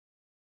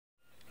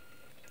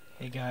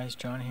Hey guys,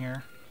 John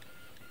here.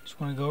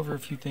 Just want to go over a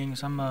few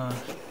things. I'm not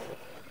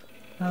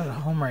at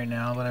home right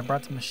now, but I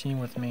brought the machine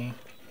with me.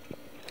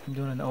 I'm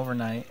doing it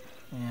overnight,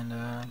 and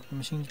the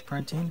machine's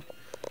printing.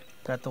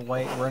 Got the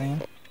white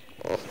running,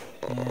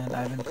 and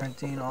I've been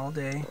printing all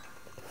day,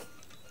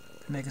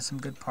 making some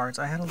good parts.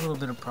 I had a little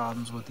bit of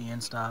problems with the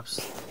end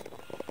stops.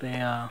 They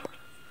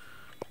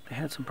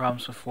had some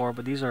problems before,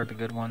 but these are the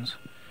good ones.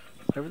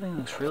 Everything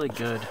looks really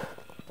good.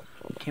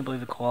 Can't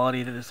believe the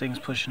quality that this thing's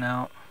pushing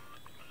out.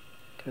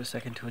 Give it a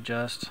second to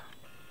adjust.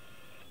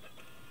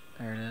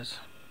 There it is.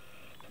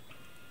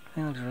 I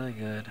think it looks really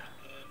good.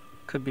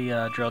 Could be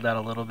drilled out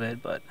a little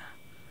bit, but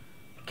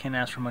can't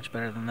ask for much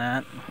better than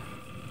that.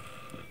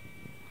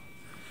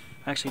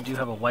 I actually do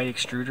have a white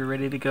extruder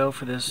ready to go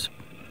for this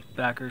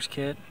backers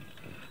kit,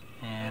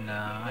 and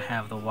I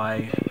have the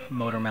Y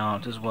motor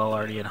mount as well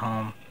already at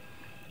home.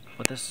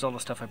 But this is all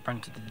the stuff I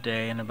printed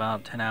today in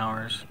about 10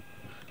 hours.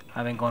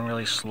 I've been going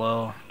really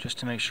slow just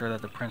to make sure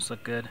that the prints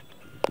look good.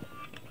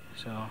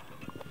 So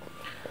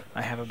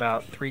I have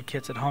about 3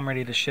 kits at home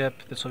ready to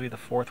ship. This will be the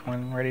 4th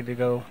one ready to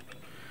go.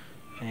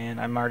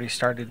 And I'm already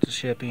started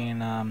shipping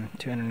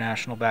to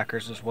international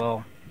backers as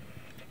well.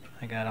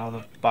 I got all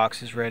the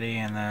boxes ready,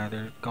 and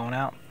they're going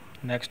out.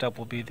 Next up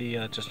will be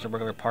the just the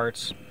regular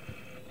parts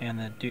and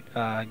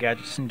the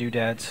gadgets and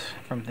doodads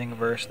from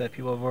Thingiverse that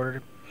people have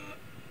ordered.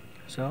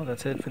 So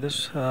that's it for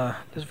this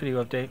this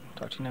video update.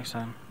 Talk to you next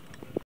time.